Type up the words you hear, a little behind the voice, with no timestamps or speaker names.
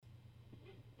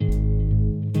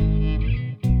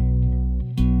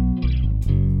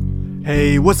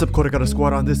Hey, what's up, Korekara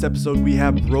Squad? On this episode, we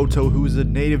have Roto, who is a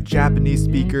native Japanese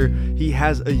speaker. He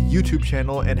has a YouTube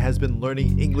channel and has been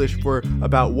learning English for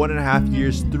about 1.5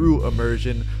 years through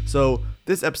immersion. So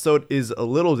this episode is a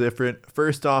little different.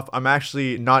 First off, I'm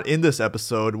actually not in this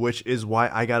episode, which is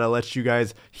why I gotta let you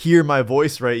guys hear my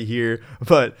voice right here.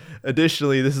 But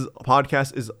additionally,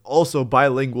 podcast is also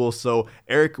bilingual, so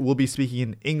Eric will be speaking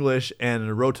in English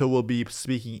and Roto will be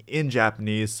speaking in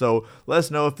Japanese. So let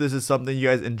us know if this is something you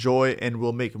guys enjoy and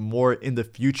will make more in the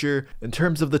future. In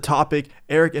terms of the topic,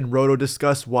 Eric and Roto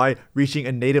discuss why reaching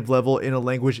a native level in a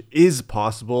language is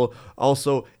possible.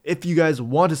 Also, if you guys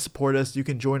want to support us, you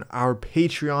can join our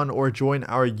Patreon or join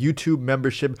our YouTube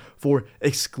membership for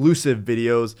exclusive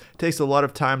videos. It takes a lot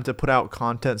of time to put out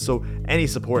content, so any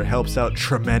support helps out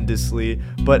tremendously.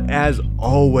 But as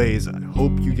always, I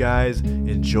hope you guys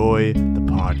enjoy the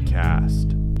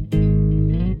podcast.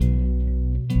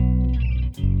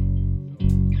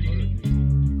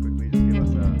 Quickly just give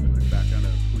us a quick background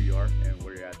of who you are and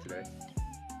where you're at today.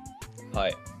 は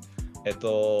い。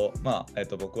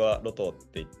僕はロトっ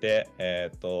て言って、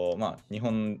日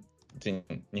本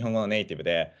語のネイティブ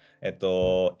で、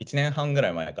1年半ぐら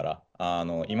い前から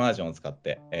イマージョンを使っ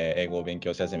て、英語を勉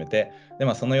強し始めて、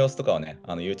で、その様子とかをね、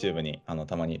YouTube に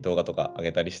たまに動画とか上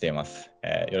げたりしています。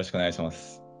よろしくお願いしま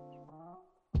す。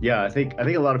Yeah, I think a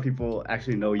lot of people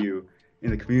actually know you in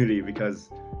the community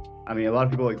because, I mean, a lot of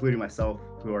people, including myself,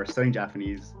 who are studying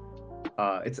Japanese,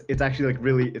 it's actually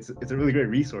it's a really great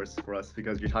resource for us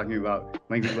because you're talking about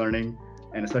language learning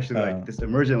and especially like this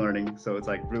immersion learning. So it's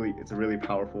a really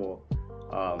powerful,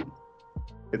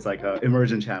 it's like a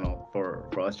immersion channel for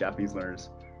us Japanese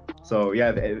learners. So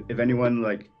yeah, if anyone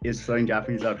like is studying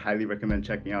Japanese, I would highly recommend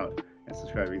checking out and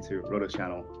subscribing to Roto's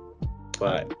channel.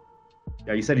 But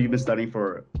yeah, you said you've been studying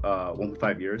for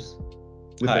 1.5 years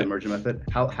with the immersion method.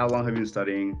 How long have you been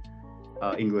studying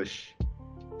English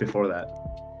before that?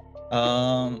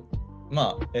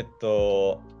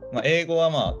 英語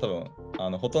は多分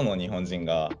ほとんどの日本人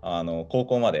が高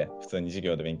校まで普通に授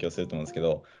業で勉強すると思うんですけ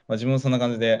ど、自分もそんな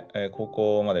感じで、高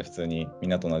校まで普通にみ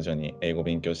んなと同じように英語を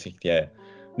勉強してきて、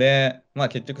で、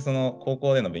結局その高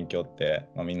校での勉強って、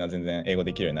みんな全然英語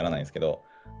できるようにならないんですけど、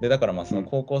でだからその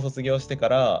高校卒業してか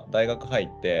ら大学入っ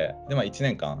て、で1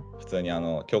年間普通に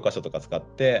教科書とか使っ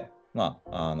て、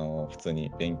普通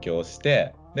に勉強し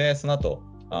て、でその後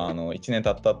1年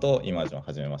経った後イマージョンを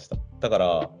始めました。だか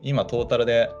ら今トータル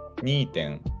で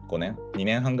 2.5 年2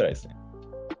年半ぐらいですね。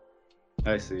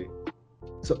I see.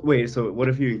 So wait, so what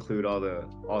if you include all the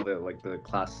like the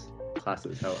classes? How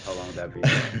long would that be?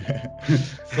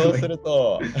 そうする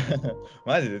と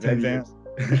マジで全然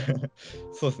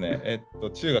そうですね。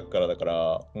中学からだから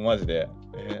もうマジで、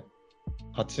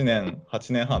8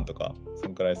年半とかそ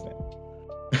んくらいです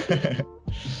ね。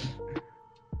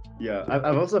Yeah,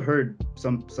 I've also heard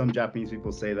some Japanese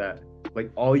people say that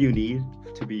like all you need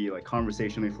to be like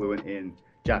conversationally fluent in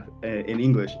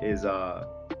English is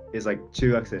like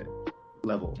中学生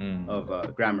level of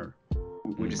grammar.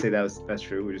 Would you say that's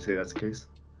true? Would you say that's the case?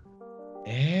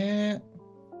 い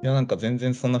やなんか全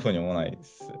然そんな風に思わないで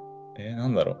す。な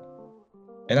んだろ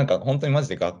う。なんか本当にマジ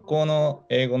で学校の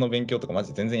英語の勉強とかマ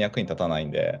ジで全然役に立たない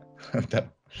んで。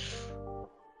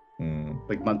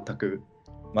like 全く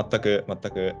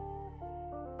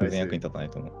全然役に立たない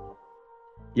と思う。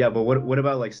Yeah, but what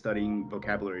about like studying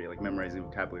vocabulary, like memorizing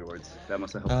vocabulary words? That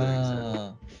must have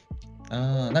helped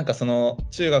you. なんかその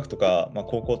中学とか、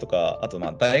高校とか、あと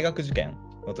大学受験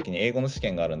の時に英語の試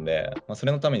験があるんで、そ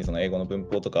れのためにその英語の文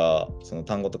法とかその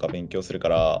単語とか勉強するか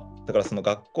ら、だからその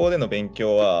学校での勉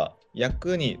強は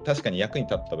確かに役に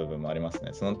立った部分もあります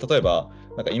ね。その例えば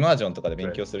なんかイマージョンとかで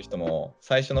勉強する人も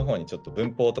最初の方にちょっと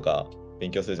文法とか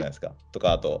勉強するじゃないですか。と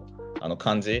かあと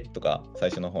漢字とか最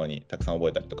初の方にたくさん覚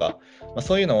えたりとか、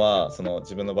そういうのはその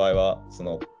自分の場合はそ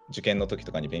の受験の時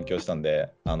とかに勉強したん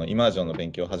で、イマージョンの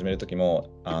勉強を始める時も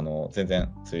全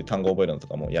然そういう単語を覚えるのと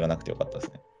かもやらなくてよかったで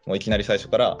すね。もういきなり最初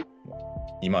から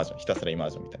イマージョン、ひたすらイマー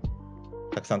ジョンみたいな。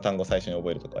たくさん単語を最初に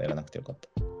覚えるとかはやらなくてよかった。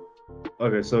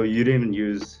Okay, so you did you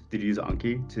use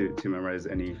Anki to memorize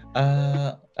any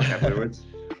vocabulary words?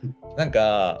 なん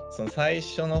かその最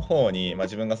初の方に、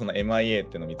自分がその MIA っ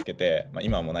ていうのを見つけて、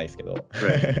今はもうないですけど、も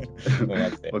うマ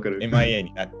ジで MIA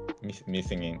に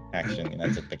Missing in Action にな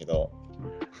っちゃったけど、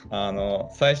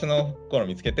最初の頃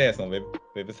見つけて、そのウ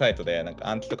ェブサイトでなんか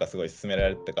暗記とかすごい勧めら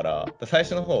れてから、最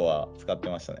初の方は使って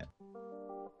ましたね。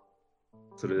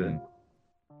それで、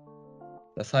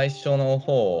最初の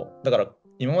方だから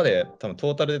今まで多分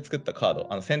トータルで作ったカー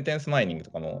ド、センテンスマイニング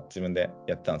とかも自分で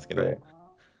やってたんですけど、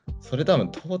それ多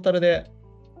分トータルで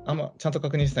ちゃんと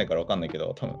確認してないから分かんないけ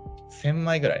ど、多分1000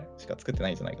枚ぐらいしか作ってな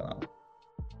いんじゃないかな。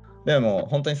でも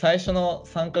本当に最初の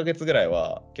3ヶ月ぐらい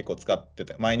は結構使って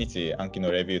て、毎日暗記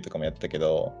のレビューとかもやったけ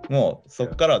ど、もうそ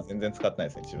こからは全然使ってない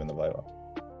ですね、自分の場合は。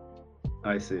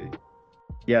I see.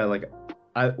 Yeah, like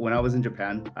when I was in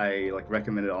Japan, I like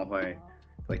recommended all my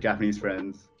like Japanese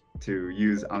friends to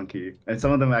use Anki, and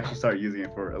some of them actually started using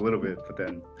it for a little bit, but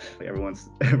then like everyone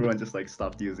just like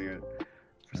stopped using it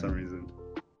for some reason.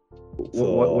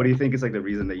 What do you think is like the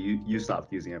reason that you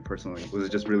stopped using it personally? Was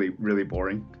it just really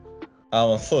boring?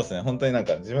 もうそうですね、本当になん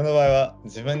か自分の場合は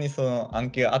自分にその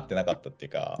暗記が合ってなかったってい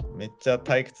うか、めっちゃ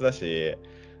退屈だし、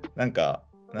なんか、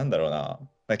なんだろうな、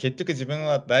結局自分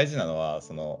は大事なのは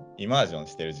そのイマージョン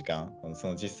してる時間、そ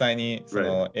の実際にそ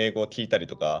の英語を聞いたり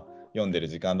とか読んでる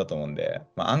時間だと思うんで、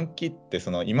暗記って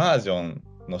そのイマージョン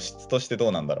の質としてど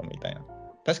うなんだろうみたいな。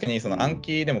確かにその暗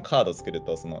記でもカード作る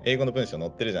とその英語の文章載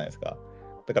ってるじゃないですか。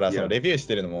だからそのレビューし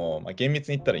てるのも、厳密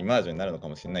に言ったらイマージョンになるのか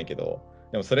もしれないけど、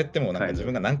でもそれってもうなんか自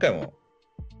分が何回も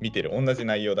見てる同じ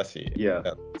内容だし、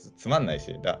つまんない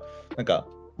し、なんか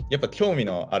やっぱ興味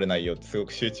のある内容ってすご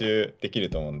く集中できる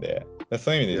と思うんで、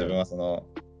そういう意味で自分はその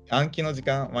暗記の時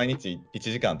間、毎日1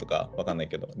時間とかわかんない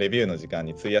けど、レビューの時間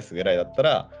に費やすぐらいだった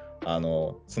ら、そ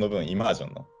の分イマージ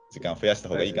ョンの時間増やした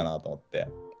方がいいかなと思って、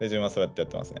で自分はそうやってやっ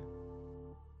てますね。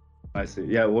I see.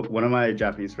 Yeah, one of my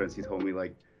Japanese friends, he told me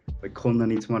like こんな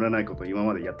につまらないこと今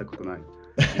までやったことない。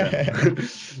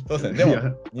そうですね。で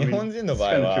も日本人の場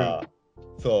合は、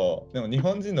でも日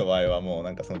本人の場合はもう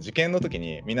なんかその受験の時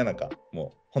にみんななんか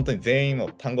もう本当に全員も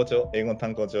う単語帳、英語の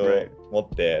単語帳を持っ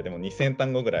て、でも2000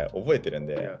単語ぐらい覚えてるん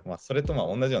で、それと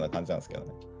同じような感じなんですけど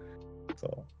ね。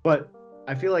But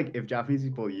I feel like if Japanese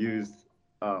people used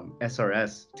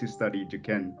SRS to study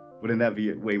Juken, wouldn't that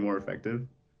be way more effective?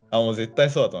 もう絶対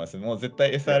そうだと思います。もう絶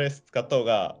対 SRS 使った方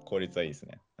が効率はいいです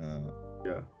ね。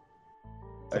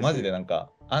マジでなん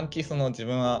か暗記その自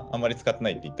分はあんまり使ってな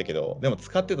いって言ったけど、でも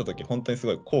使ってた時本当にす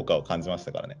ごい効果を感じまし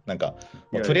たからね。なんか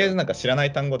もうとりあえずなんか知らな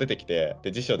い単語出てきて、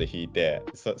で辞書で引いて、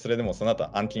それでもうその後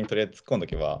暗記にとりあえず突っ込んど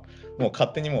けばもう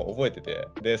勝手にもう覚えてて、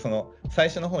でその最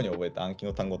初の方に覚えた暗記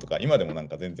の単語とか今でもなん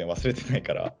か全然忘れてない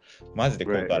からマジで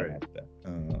効果あるなって。だか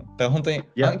ら本当に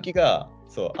暗記が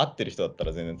合ってる人だった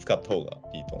ら全然使った方が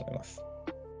いいと思います。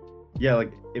Yeah,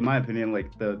 like in my opinion, like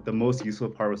the most useful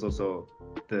part was also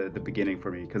the beginning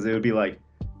for me, because it would be like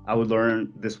I would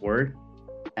learn this word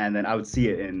and then I would see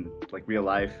it in like real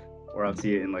life, or I would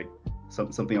see it in like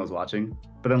something I was watching.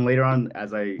 But then later on,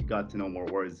 as I got to know more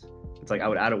words, it's like I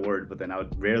would add a word, but then I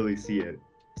would rarely see it.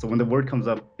 So when the word comes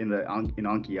up in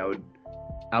Anki, I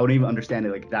wouldn't even understand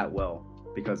it like that well,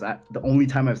 because the only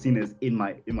time I've seen it is in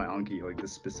my Anki, like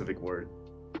this specific word.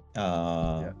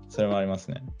 それもありま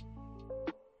すね。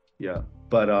Yeah,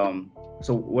 but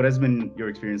so what has been your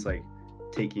experience like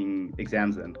taking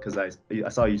exams then? Because I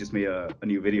saw you just made a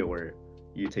new video where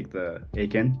you take the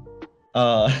Eiken.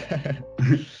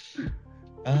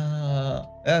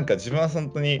 なんか自分は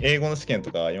本当に英語の試験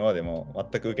とか今までも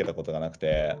全く受けたことがなく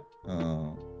て、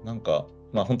なんか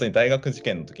本当に大学受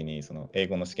験の時にその英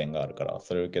語の試験があるから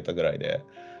それを受けたぐらいで、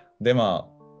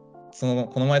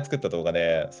この前作った動画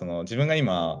でその自分が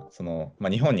今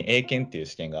日本に英検っていう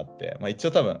試験があって、一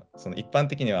応多分その一般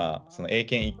的にはその英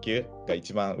検1級が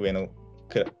一番上の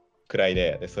位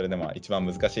で、それで一番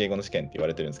難しい英語の試験って言わ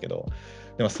れてるんですけど、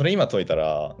でもそれ今解いた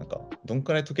らなんかどん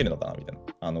くらい解けるのかなみたい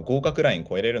な、合格ライン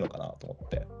超えれるのかなと思っ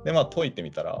て、で解いて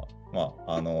みたら多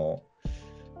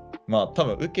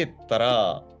分受けた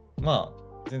ら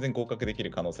全然合格できる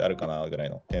可能性あるかなぐらい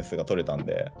の点数が取れたん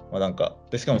で、なんか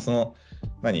でしかもその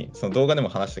動画でも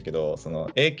話したけど、その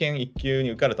英検1級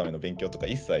に受かるための勉強とか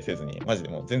一切せずに、マジで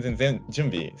もう全然準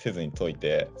備せずに解い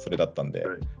てそれだったんで、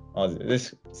マジで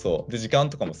時間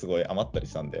とかもすごい余ったり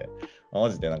したんで、マ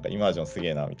ジでなんかイマージョンすげ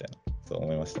えなみたいなそう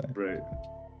思いましたね。Right.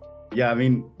 Yeah, I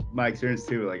mean, my experience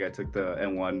too, like I took the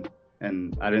N1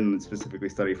 and I didn't specifically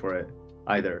study for it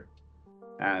either.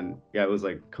 And yeah, it was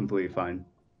like completely fine.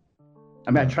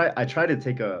 I mean, I tried to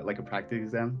take a practice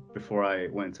exam before I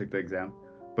went and took the exam,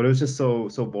 but it was just so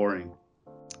boring.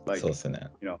 Like, I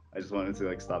just wanted to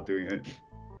like stop doing it.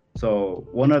 So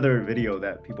one other video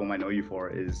that people might know you for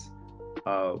is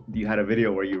you had a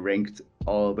video where you ranked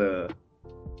all the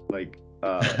like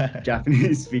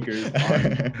Japanese speakers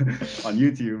on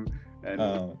YouTube,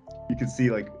 and you could see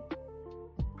like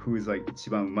who is like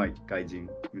ichiban umai gaijin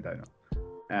mitaina.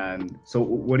 And so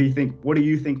what do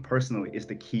you think personally is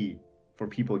the key for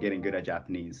people getting good at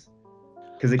Japanese?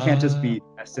 Because it can't just be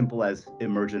as simple as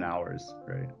immersion hours,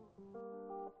 right?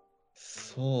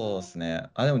 そうですね。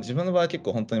でも自分の場合結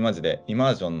構本当にマジでイ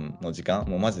マージョンの時間、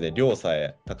もうマジで量さ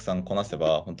えたくさんこなせ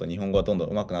ば本当に日本語はどんどん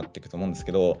上手くなっていくと思うんです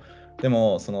けど、で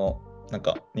もなん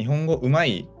か日本語上手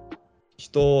い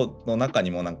人の中に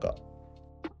もなんか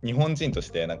日本人と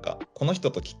してなんかこの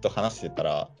人ときっと話してた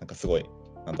らなんかすごい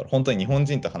なんだろう本当に日本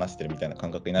人と話してるみたいな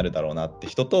感覚になるだろうなって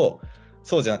人と、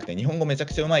そうじゃなくて日本語めちゃ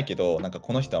くちゃうまいけどなんか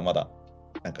この人はまだ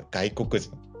なんか外国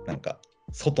人なんか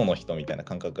外の人みたいな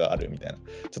感覚があるみたいな、ちょ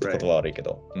っと言葉悪いけ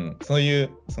ど、そういう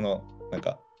そのなん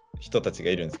か人たち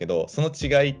がいるんですけど、その違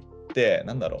いって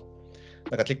なんだろう、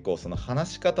なんか結構その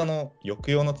話し方の抑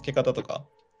揚のつけ方とか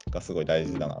がすごい大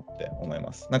事だなって思い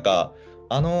ます。なんか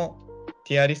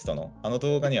ティアリストの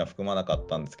動画には含まなかっ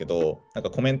たんですけど、なんか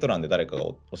コメント欄で誰かが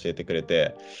教えてくれ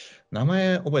て、名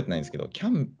前覚えてないんですけど、キ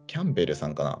ャンベルさ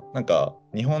んかな、なんか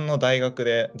日本の大学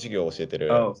で授業を教えてる、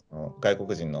外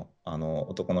国人の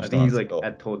男の人なんですけど、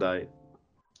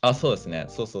そうですね、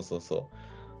そう。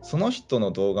その人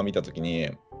の動画見たとき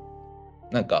に、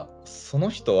なんかその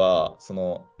人は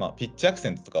ピッチアクセ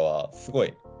ントとかはすご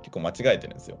い結構間違えて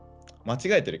るんですよ。間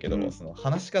違えてるけど、その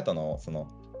話し方のその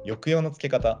抑揚のつけ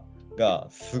方が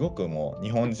すごくもう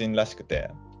日本人らしくて、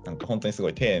なんか本当にすご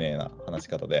い丁寧な話し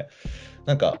方で、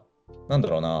なんかなんだ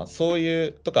ろうな、そうい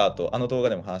うとか、あと動画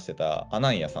でも話してたアナ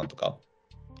ンヤさんとか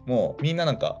もうみんな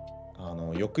なんか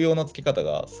抑揚のつけ方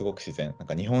がすごく自然、なん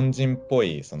か日本人っぽ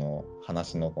いその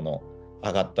話のこの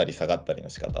上がったり下がったりの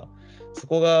仕方、そ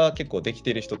こが結構できて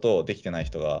いる人とできてない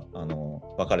人が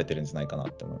分かれてるんじゃないかな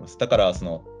って思います。だからそ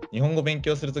の日本語勉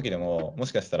強する時でもも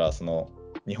しかしたらその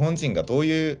日本人がどう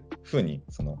いうふうに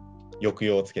その抑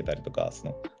揚をつけたりとか、そ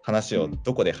の話を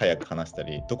どこで早く話した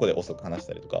り、どこで遅く話し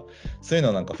たりとか、そういうの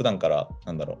をなんか普段から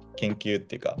なんだろう研究っ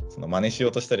ていうかその真似しよ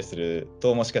うとしたりする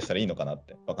ともしかしたらいいのかなっ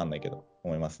て分かんないけど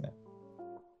思いますね。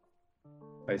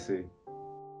I see.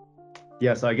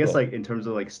 Yeah, so I guess like in terms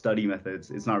of like study methods,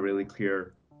 it's not really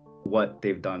clear what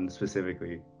they've done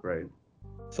specifically, right?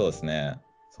 そうですね。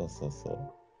そう。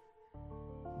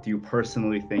Do you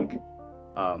personally think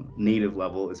native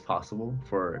level is possible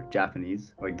for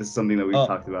Japanese? Like this is something that we've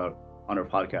talked about on our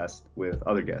podcast with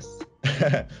other guests.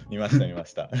 見ま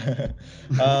した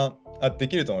で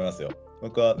きると思いますよ。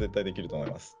僕は絶対できると思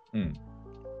います。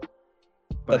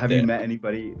But have you met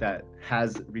anybody that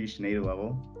has reached native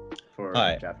level for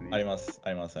Japanese? ありま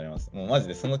す。もうマジ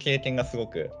でその経験がすご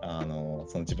くその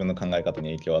自分の考え方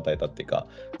に影響を与えたっていうか、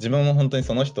自分も本当に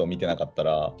その人を見てなかった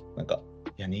らなんか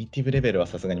いやネイティブレベルは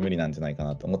さすがに無理なんじゃないか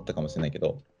なと思ったかもしれないけ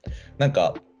ど、なん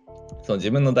かその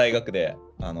自分の大学で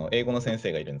英語の先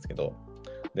生がいるんですけど、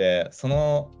でそ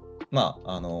の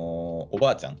お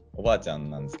ばあちゃん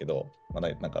なんですけど、ま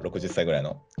だなんか60歳ぐらい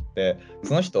ので、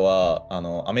その人は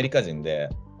アメリカ人で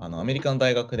アメリカの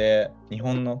大学で日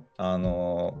本の、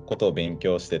ことを勉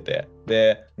強してて、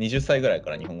で20歳ぐらい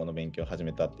から日本語の勉強を始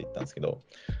めたって言ったんですけど、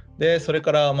でそれ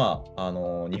から日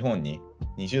本に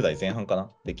20代前半かな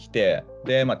で来て、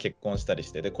で結婚したり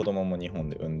して、で子供も日本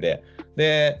で産んで、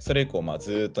でそれ以降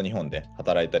ずっと日本で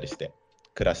働いたりして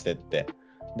暮らしてって、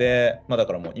でだ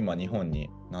からもう今日本に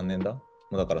何年だ、も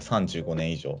うだから35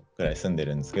年以上ぐらい住んで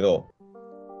るんですけど、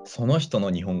その人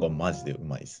の日本語はマジでう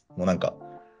まいです。もうなんか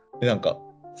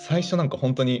最初なんか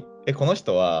本当にこの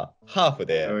人はハーフ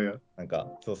で、なんか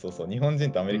そう日本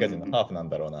人とアメリカ人のハーフなん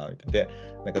だろうなみたいな、で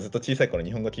なんかずっと小さい頃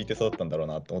日本語聞いて育ったんだろう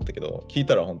なって思ったけど、聞い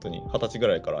たら本当に20歳ぐ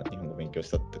らいから日本語勉強し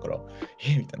たってから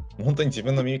みたいな、もう本当に自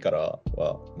分の耳から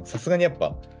はさすがにやっ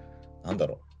ぱなんだ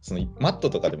ろう、そのマット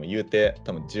とかでも言うて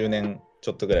多分10年ち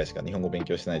ょっとぐらいしか日本語勉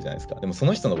強してないじゃないですか。でもそ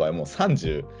の人の場合もう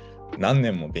30何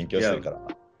年も勉強してるから、も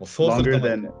うそうすると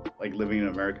longer than like living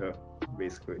in America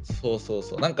basically.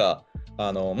 そうなんかマ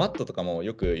ットとかも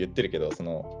よく言ってるけど、そ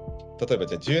の例えば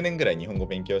じゃあ10年ぐらい日本語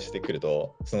勉強してくる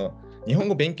と、その日本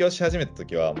語勉強し始めた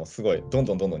時はもうすごいどん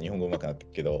どん日本語上手くなってい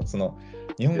くけど、その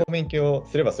日本語勉強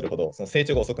すればするほどその成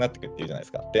長が遅くなっていくっていうじゃないで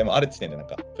すか。でもある地点でなん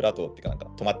かプラトーっていうかなんか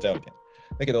止まっちゃうみたいな。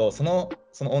だけどその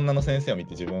女の先生を見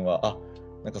て自分は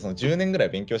なんかその10年ぐらい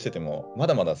勉強しててもま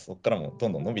だまだそこからもど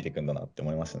んどん伸びていくんだなって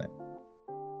思いましたね。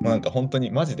なんか本当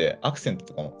にマジでアクセント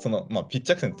とかもピッ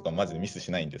チアクセントとかもマジでミス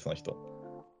しないんで、その人。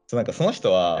なんかその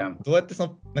人はどうやってな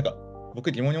んか僕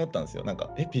疑問に思ったんですよ。なんか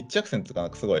ピッチアクセントとかなん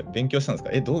かすごい勉強したんです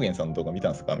か？道元さんの動画見た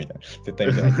んですかみたいな。絶対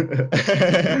見てな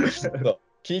いそう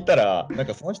聞いたらなん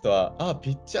かその人は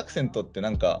ピッチアクセントってな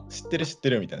んか知って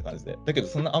るみたいな感じで、だけど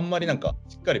そんなあんまりなんか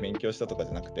しっかり勉強したとか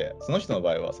じゃなくて、その人の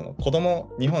場合はその子供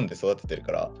日本で育ててる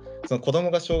から、その子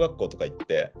供が小学校とか行っ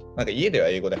てなんか家では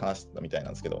英語で話してたみたいな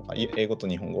んですけど、英語と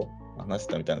日本語話し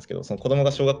てたみたいなんですけど、その子供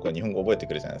が小学校で日本語覚えて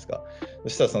くるじゃないですか。そ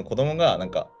したらその子供がな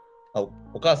んか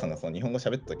お母さんがその日本語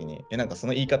喋った時になんかそ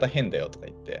の言い方変だよとか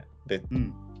言って、で、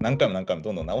何回もどん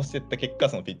どん直していった結果、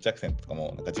そのピッチアクセントとか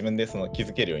もなんか自分でその気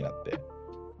づけるようになって、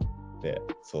で、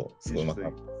そうすごいうまくな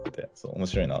ってて、そう面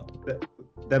白いなと。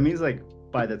That means like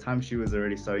by the time she was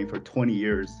already studying for 20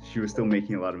 years, she was still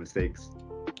making a lot of mistakes.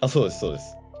 そうです。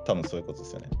多分そういうことで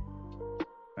すよね。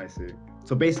I see.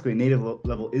 So basically,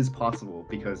 level is possible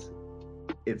because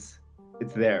it's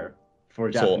there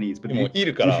for そ Japanese, う。 but でもい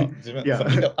るから自分、そう、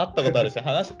見 yeah, た、会ったことあるし、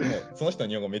話してもその人の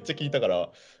日本語めっちゃ聞いたから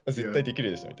絶 yeah. 対でき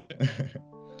るでしょみたいな。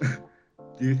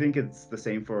Do you think it's the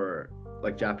same for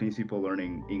like Japanese people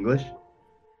learning English?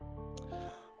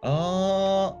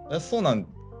 そうなん、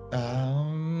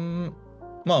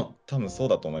まあ多分そう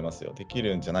だと思いますよ。でき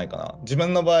るんじゃないかな。自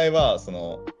分の場合は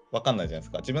わかんないじゃないで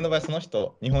すか。自分の場合その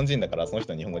人日本人だからその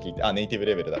人の日本語聞いてネイティブ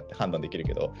レベルだって判断できる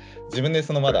けど、自分で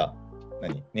まだ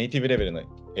ネイティブレベルの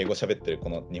英語喋ってるこ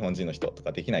の日本人の人と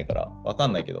かできないからわか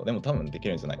んないけど、でも多分でき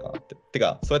るんじゃないかなって。て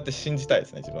かそうやって信じたいで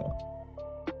すね自分は。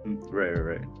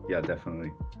Right. Yeah,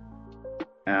 definitely.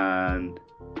 And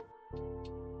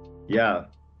yeah,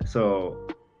 so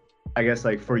I guess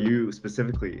like for you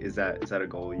specifically, is that a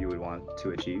goal you would want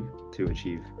to achieve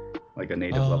like a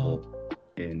native level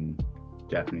in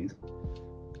Japanese?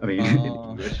 I mean, in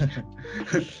English.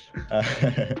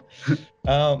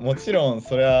 もちろん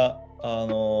それは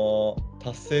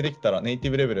達成できたらネイテ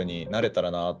ィブレベルになれた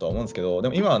らなとは思うんですけど、で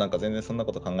も今はなんか全然そんな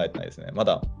こと考えてないですね。ま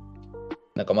だ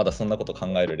そんなこと考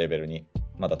えるレベルに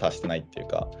まだ達してないっていう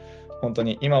か、本当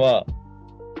に今は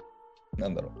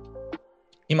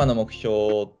今の目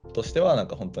標としてはなん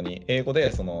か本当に英語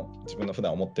で自分の普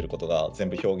段思ってることが全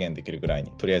部表現できるぐらい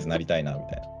にとりあえずなりたいなみ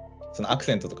たいな。そのアク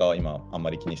セントとかは今あん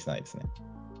まり気にしてないですね。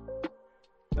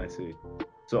I see.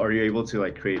 So are you able to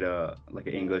like create a like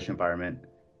an English environment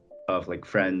of like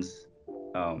friends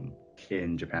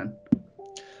in Japan?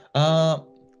 ハ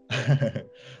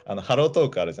ロートー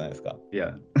クあるじゃないですか。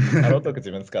Yeah. ハロートーク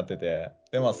自分使ってて、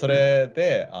でそれ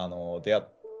で出会っ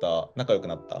た仲良く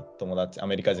なった友達、ア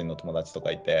メリカ人の友達と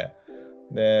かいて、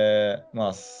で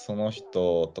その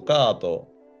人とかあと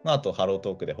ハロー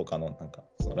トークで他のなんか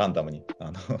ランダムに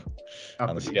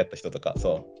知り合った人とか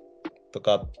と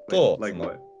かと like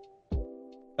what?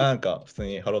 なんか普通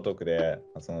にハロートークで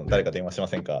誰か電話しま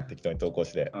せんか適当に投稿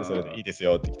してそれでいいです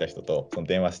よって来た人と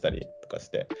電話したりとかし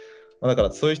て、だか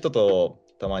らそういう人と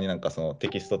たまになんかテ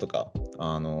キストとか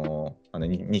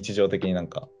日常的になん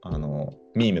か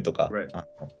ミームとか、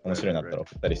面白いなったら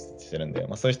送ったりしてるんで、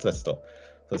そういう人たちと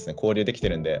そうですね交流できて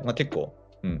るんで、結構、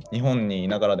日本にい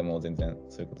ながらでも全然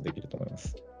そういうことできると思いま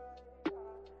す。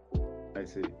I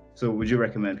see. So would you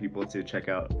recommend people to check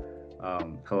out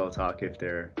Hello Talk if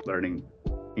they're learning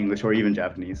English or even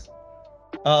Japanese?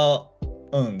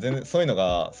 全然そういうの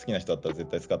が好きな人だったら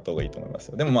絶対使った方がいいと思います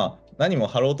よ。でも何も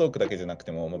ハロートークだけじゃなく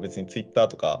ても、別にツイッター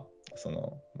とかイン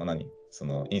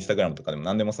スタグラムとかでも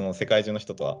何でも世界中の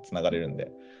人とはつながれるん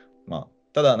で、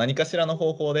ただ何かしらの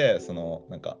方法で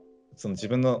なんか自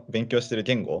分の勉強してる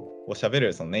言語を喋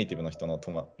るネイティブの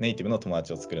友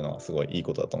達を作るのはすごいいい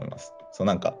ことだと思います。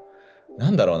なんか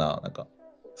なんだろうな、なんか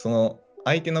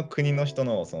相手の国の人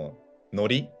のノ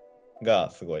リ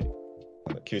がすごい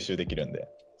吸収できるんで。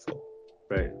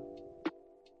Right.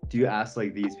 Do you ask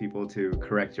like these people to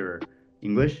correct your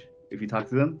English if you talk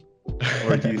to them,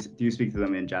 or do you speak to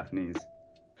them in Japanese?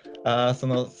 さ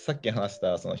っき話し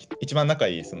た一番仲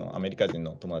いいアメリカ人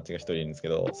の友達が一人いるんですけ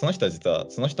ど、その人は実は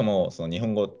その人も日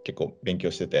本語結構勉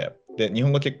強してて、で日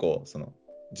本語結構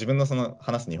自分の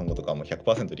話す日本語とかも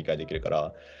 100% 理解できるか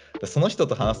ら、その人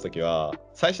と話すときは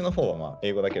最初の方は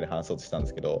英語だけで話そうとしたんで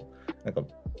すけど、なんか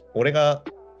俺が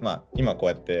今こう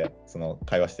やって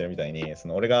会話してるみたいに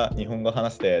俺が日本語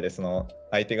話してで相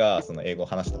手が英語を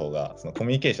話した方がコ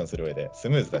ミュニケーションする上でス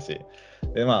ムーズだし、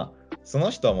でその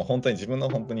人はもう本当に自分の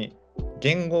本当に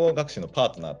言語学習のパ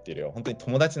ートナーっていうよりは本当に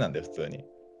友達なんで、普通に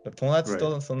友達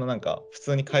となんか普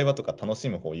通に会話とか楽し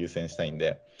む方を優先したいん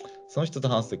で、その人と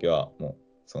話すときはも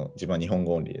う自分は日本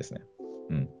語オンリーですね。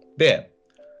で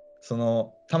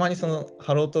たまにハ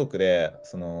ロートークで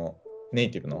ネイ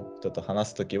ティブの人と話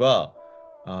すときは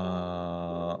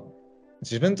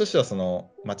自分としては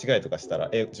間違いとかした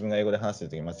ら自分が英語で話して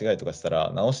るとき間違いとかした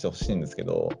ら直してほしいんですけ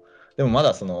ど、でもま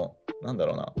だなんだ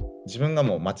ろうな、自分が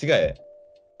もう間違い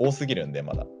多すぎるんで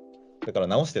だから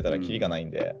直してたらキリがない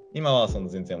んで、今は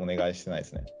全然お願いしてないで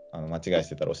すね。間違いし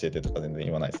てたら教えてとか全然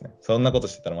言わないですね。そんなこと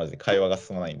してたらマジで会話が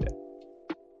進まないんで。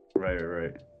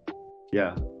Right.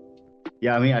 Yeah.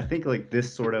 I mean, I think like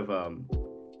this sort of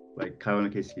like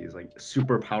Kaiwanokesiki is like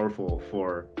super powerful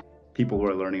for people who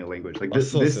are learning a language. Like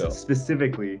this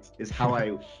specifically is how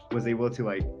I was able to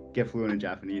like get fluent in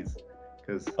Japanese.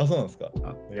 Because そうなんですか?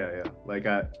 Yeah. Like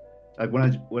when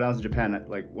I was in Japan,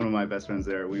 like one of my best friends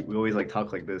there, we always like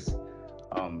talk like this,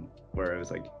 where it was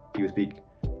like he would speak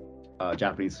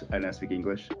Japanese and I speak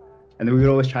English, and then we would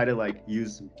always try to like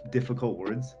use difficult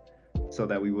words so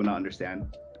that we would not understand.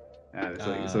 And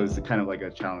so it's kind of like a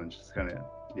challenge. It's kind of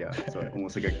so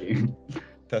almost like a game.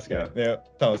 確かに。で、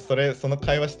多分その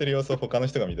会話してる様子を他の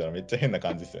人が見たらめっちゃ変な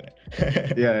感じですよね。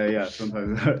Yeah.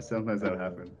 Sometimes that'll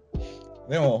happen.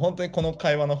 でも本当にこの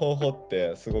会話の方法っ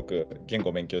てすごく言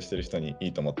語を勉強してる人にい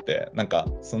いと思って、なんか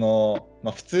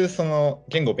普通その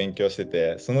言語を勉強して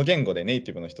て、その言語でネイ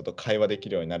ティブの人と会話でき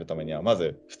るようになるためには、ま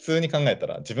ず普通に考えた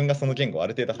ら自分がその言語をあ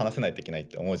る程度話せないといけないっ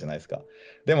て思うじゃないですか。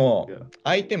でも Yeah.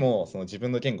 相手もその自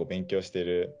分の言語を勉強してい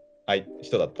る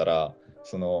人だったら、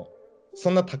そ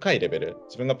んな高いレベル、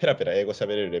自分がペラペラ英語喋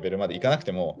れるレベルまでいかなく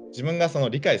ても、自分がその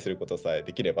理解することさえ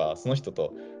できれば、その人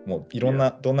ともういろん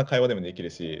な、どんな会話でもできる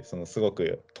し、すご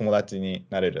く友達に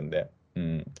なれるんで、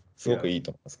すごくいい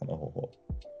と思います、この方法。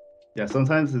Yeah,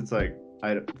 sometimes it's like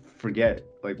I forget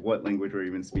like what language we're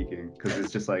even speaking because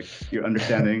it's just like you're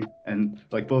understanding and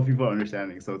like both people are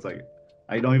understanding. So it's like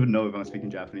I don't even know if I'm speaking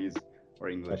Japanese or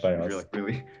English if you're like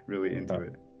really into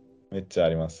it. めっちゃあ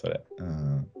ります、それ。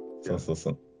そ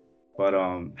う。But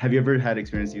have you ever had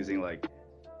experience using like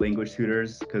language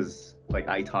tutors? Because like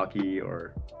italki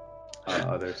or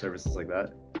other services like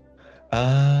that?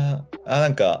 な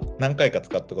んか何回か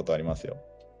使ったことありますよ。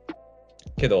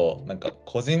けどなんか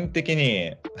個人的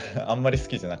にあんまり好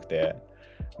きじゃなくて、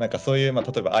なんかそういう、例え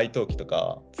ば italki と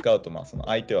か使うと、その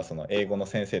相手はその英語の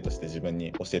先生として自分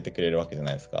に教えてくれるわけじゃ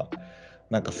ないですか。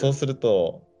なんかそうする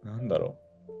と、なんだろ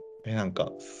う。なん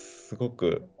かすご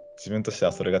く自分として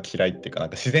はそれが嫌いっていうか、なん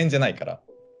か自然じゃないから。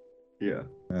Yeah.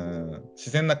 自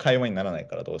然な会話にならない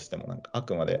から、どうしてもなんかあ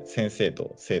くまで先生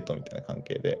と生徒みたいな関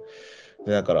係で、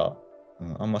だから、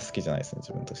あんま好きじゃないですね、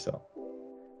自分としては。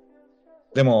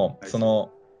でも、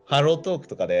ハロートーク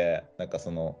とかで、なんか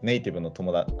ネイティブの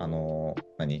友達、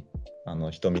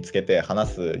人見つけて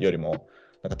話すよりも、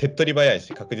なんか手っ取り早い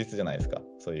し確実じゃないですか。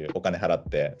そういうお金払っ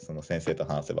て、その先生と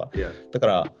話せば。Yeah. だか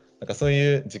ら、なんかそう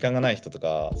いう時間がない人と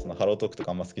か、ハロートークと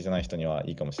かあんま好きじゃない人には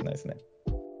いいかもしれないですね。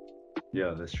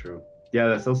Yeah, that's true. Yeah,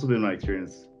 that's also been my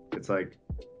experience. It's like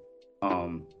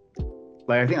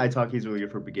I think italki is really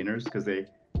good for beginners because the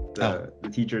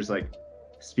teachers like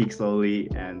speak slowly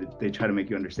and they try to make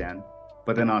you understand.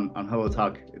 But then on Hello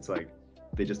Talk, it's like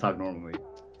they just talk normally.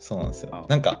 そうなんですよ。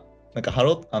なんか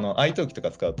italki と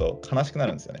か使うと悲しくな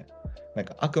るんですよね。なん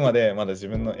かあくまでまだ自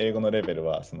分の英語のレベル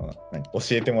は教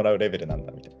えてもらうレベルなん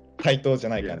だみたいな。対等じゃ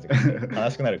ない感じがして悲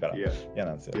しくなるから嫌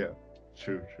なんですよ。Yeah,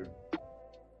 true.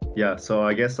 Yeah, so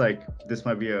I guess like this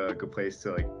might be a good place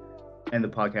to like end the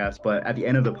podcast. But at the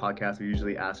end of the podcast, we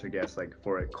usually ask our guests like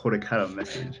for a korekara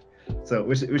message. So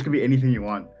which could be anything you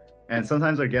want. And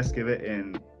sometimes our guests give it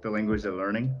in the language they're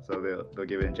learning. So they'll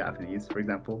give it in Japanese, for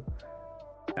example.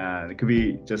 And it could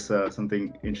be just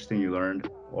something interesting you learned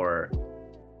or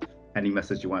any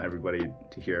message you want everybody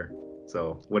to hear.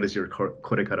 So what is your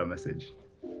korekara message?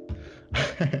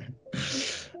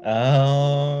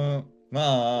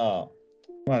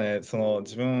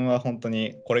 自分は本当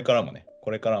にこれから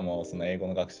もその英語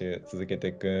の学習続けて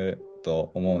いく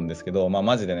と思うんですけど、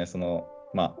マジでね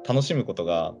楽しむこと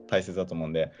が大切だと思う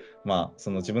んで、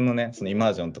自分のねイマ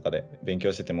ージョンとかで勉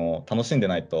強してても楽しんで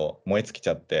ないと燃え尽きち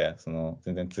ゃって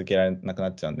全然続けられなくな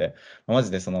っちゃうんで、マ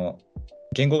ジで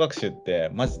言語学習って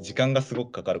マジ時間がすご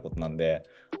くかかることなんで、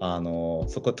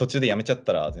そこ途中でやめちゃっ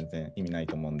たら全然意味ない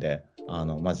と思うんで、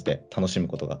マジで楽しむ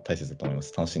ことが大切だと思いま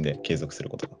す。楽しんで継続する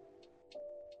ことが。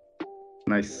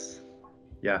Nice.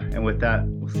 Yeah, and with that,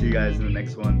 we'll see you guys in the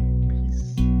next one.